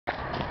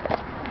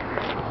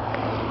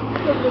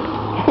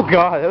Oh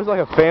God, that was like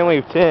a family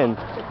of 10.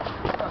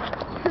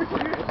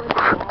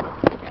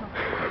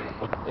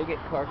 They get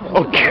parked.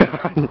 Oh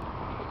God.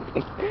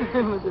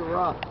 With the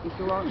rock. It's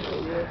a rock.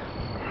 Yeah.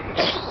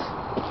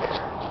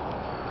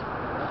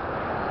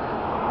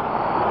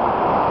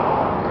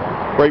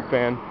 Great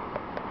fan.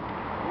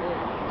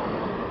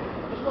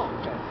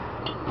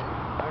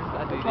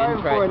 Sorry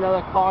before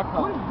another car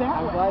comes.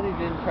 I'm glad he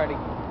didn't try to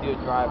do a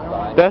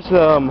drive-by. That's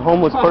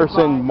homeless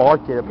person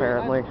market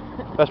apparently.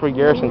 That's what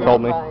Garrison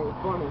told me.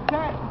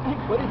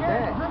 What is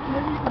that?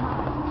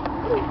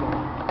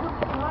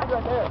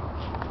 Right there.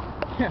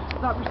 Yeah,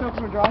 stop yourself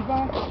from a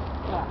drive-by?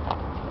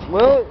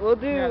 We'll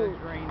do.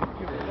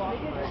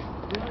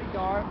 Really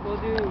dark. We'll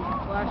do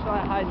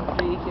flashlight, hide and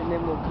seek, and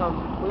then we'll come.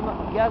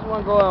 You guys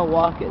want to go on a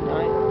walk at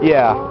night?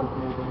 Yeah.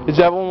 Is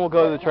that when we'll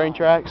go to the train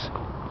tracks?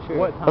 Sure.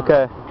 What time?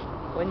 Okay.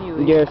 When you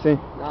leave? Garrison.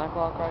 9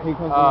 o'clock, right? He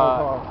comes in my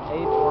car. 8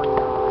 or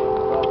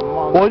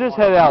 9. We'll just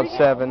head out at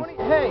 7.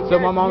 Hey, So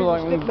my mom's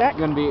like, stick back.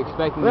 gonna be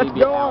expecting Let's me to be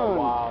go out on.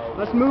 while.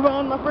 Let's move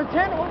on, my friend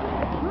Tanner.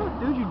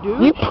 Dude, you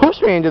do. You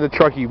pushed me into the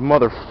truck, you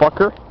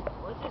motherfucker.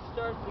 Once it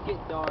starts to get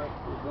dark.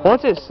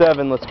 Once it's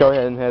 7, let's go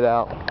ahead and head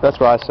out. That's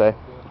what I say.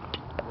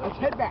 Let's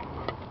head back.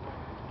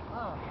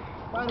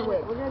 By the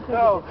way, we're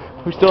gonna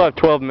take We still have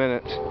 12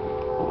 minutes.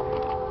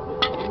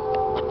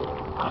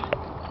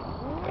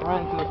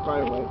 right into this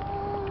right away.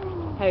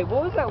 Hey,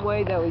 what was that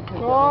way that we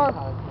took?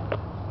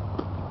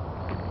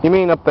 You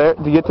mean up there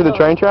to get to the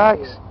train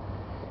tracks?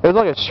 It was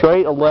like a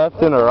straight, a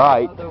left, and a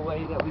right. The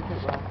way that we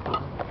took last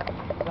time.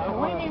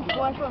 What do you mean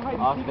flashlight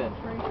hide and seek on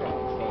train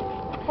tracks?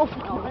 Oh,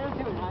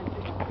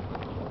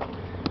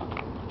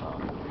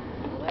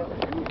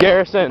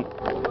 Garrison,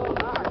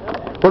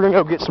 we're gonna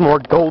go get some more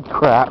gold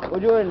crap. We're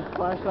doing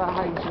flashlight,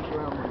 hide and seek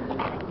around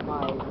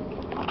my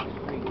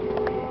street.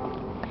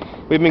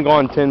 We've been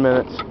gone 10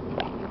 minutes.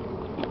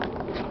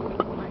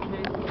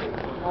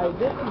 Alright,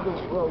 this is the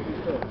road we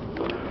took.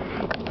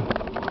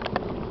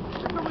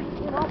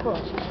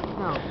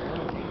 No.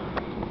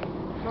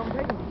 So I'm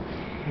taking.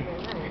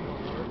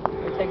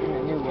 We're taking the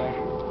new way.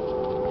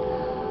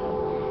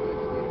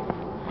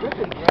 This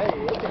is great.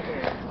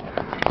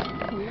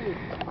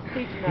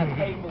 Teaching us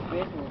pavement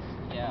business.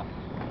 Yeah.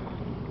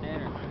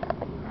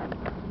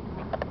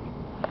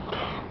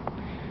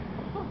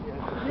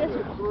 Yes,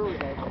 it threw it.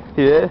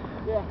 You did?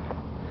 Yeah.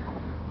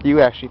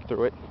 You actually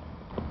threw it.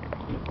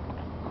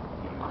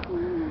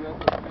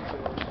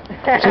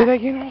 Say that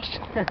again,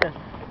 Austin.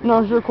 no, I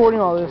was recording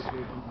all this.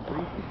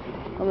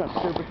 I'm not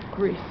stupid.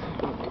 Grease.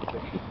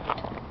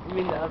 You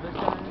mean the other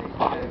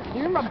side?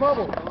 You're in my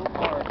bubble.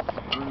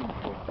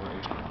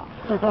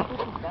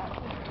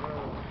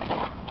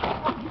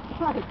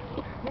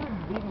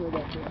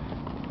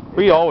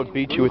 We all would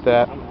beat you with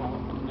that.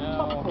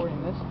 Stop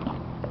recording this.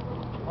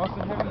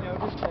 Austin, have you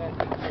noticed that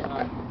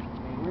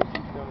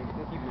roosters don't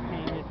exist? He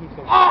painted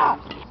himself.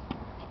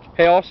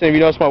 Hey Austin, have you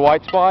noticed my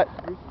white spot?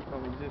 Roosters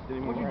don't exist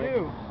anymore. What'd you right?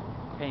 do?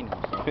 Paint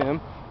Him.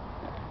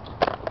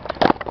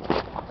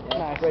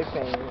 Nice. Great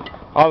painting.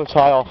 I was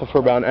high off it for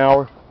about an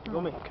hour.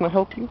 Can I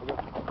help you?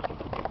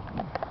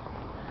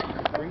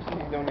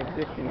 Roosters don't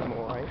exist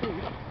anymore, right?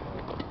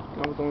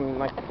 I was only in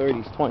like the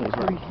 30s, 20s,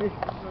 right?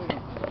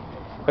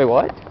 Wait,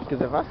 what?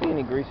 Because if I see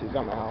any greasers,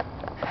 I'm out.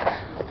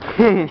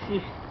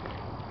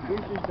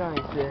 Greasers don't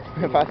exist.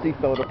 If I see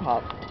soda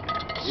pop.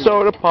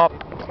 Soda pop.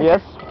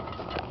 Yes.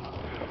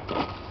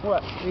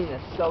 What? You mean a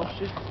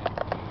socialist?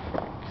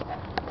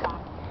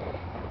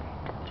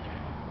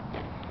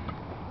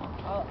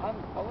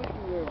 I wish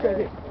we were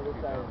there.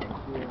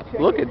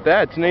 Look at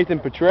that. It's Nathan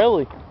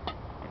Petrelli.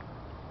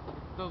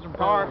 Those are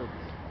birds.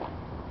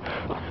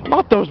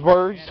 Not those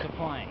birds. It's a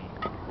plane.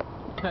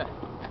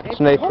 It's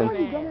Nathan.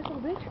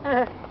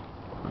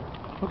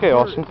 Okay,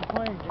 Austin.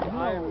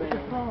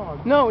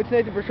 No, it's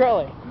Nathan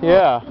Petrelli.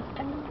 Yeah.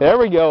 There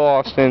we go,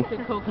 Austin.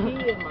 It's a coquille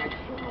in my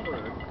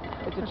shower.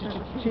 It's a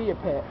chia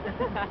pet.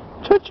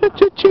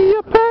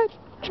 Chia pet.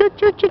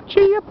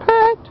 Chia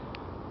pet.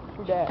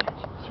 Who's that?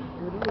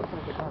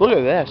 Look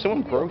at that.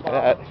 Someone broke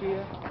that.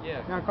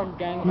 Yeah. Now come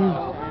gang.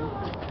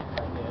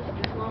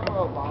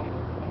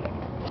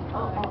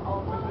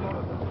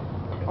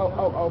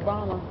 Oh,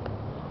 Obama.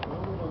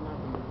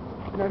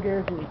 No,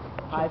 Garrison.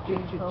 I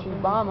think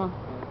Obama.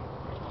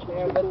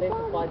 Yeah, but they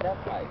supplied that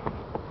pipe.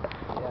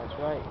 Yeah, that's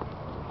right.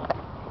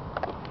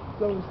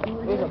 So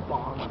There's a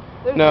bomb.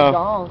 There's No.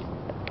 McDonald's.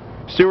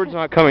 Steward's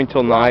not coming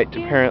till night,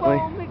 apparently.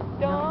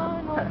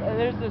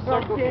 There's the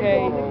Circle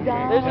K.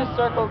 There's a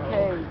Circle K.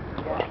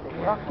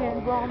 Rock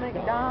and roll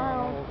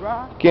McDonald's.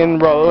 Rock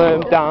and roll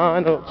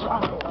McDonald's.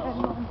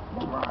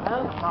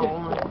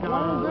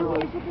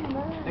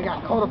 They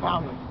got quarter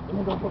pounders.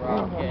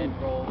 Rock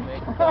and roll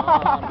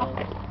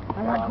McDonald's.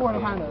 I got quarter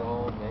pounders.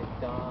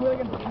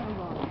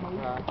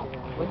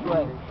 Which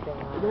way?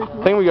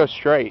 I think we go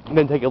straight,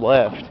 then take a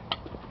left.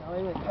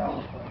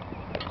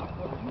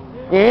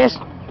 Yes.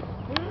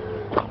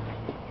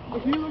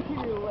 If you look to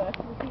your left,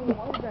 you'll see the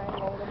one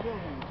bang over the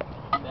building.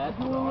 That's If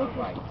you will look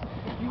right.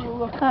 If you will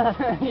look,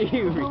 You if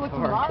you will look to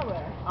my retard.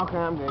 left. Okay,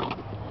 I'm good.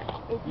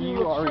 If You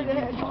look are straight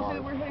ahead, retarded. you'll say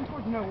we're heading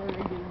towards nowhere and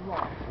getting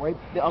lost. Rape.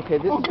 Okay,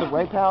 this is the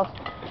rape house.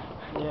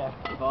 Yeah.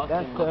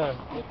 That's the.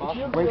 If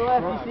you look to the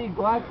left, you see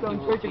Gladstone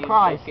Church of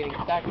Christ.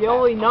 The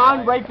only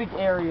non-rapic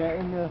area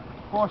in the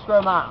 4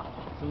 square miles.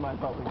 Somebody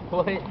told me.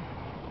 What?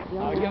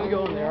 I'm gonna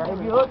go in there. If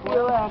you look to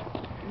the left,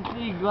 you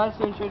see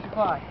Gladstone Church of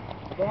Christ.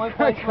 The only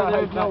place where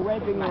there's no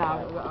raping in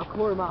a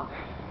quarter mile.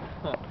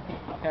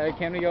 Hey,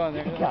 can we go in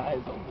there? Guys.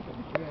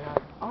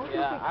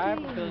 Yeah, I have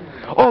a feeling.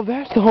 Oh,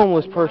 that's the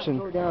homeless person.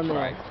 Go down there.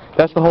 Right.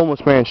 That's the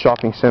homeless man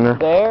shopping center.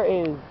 There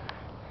is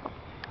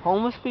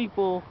homeless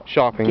people,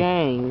 Shopping.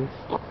 gangs,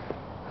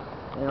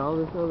 and all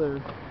this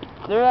other.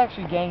 There are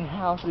actually gang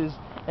houses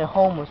and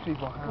homeless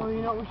people houses. Well,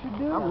 you know what we should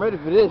do? I'm ready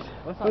for this.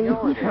 Let's not go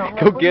over there.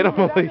 Go get him,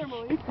 Malik.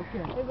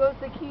 There goes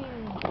the key.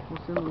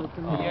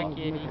 Yeah,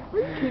 kitty. Are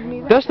you kidding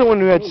me? That's the one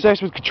who had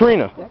sex with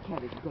Katrina. That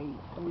cat is bait.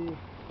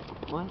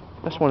 What?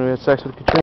 That's the one who had sex with Katrina.